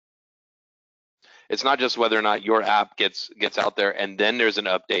it's not just whether or not your app gets out there and then there's an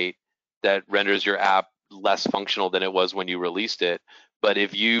update that renders your app less functional than it was when you released it. But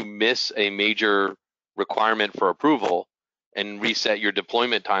if you miss a major requirement for approval and reset your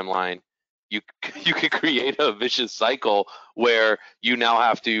deployment timeline, you could create a vicious cycle where you now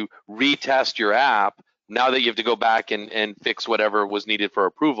have to retest your app. Now that you have to go back and fix whatever was needed for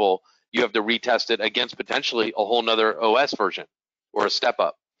approval, you have to retest it against potentially a whole nother OS version or a step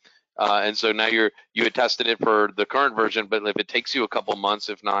up. And so now you had tested it for the current version, but if it takes you a couple months,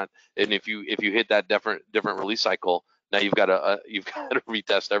 if not, and if you hit that different release cycle, now you've got to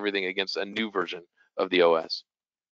retest everything against a new version of the OS.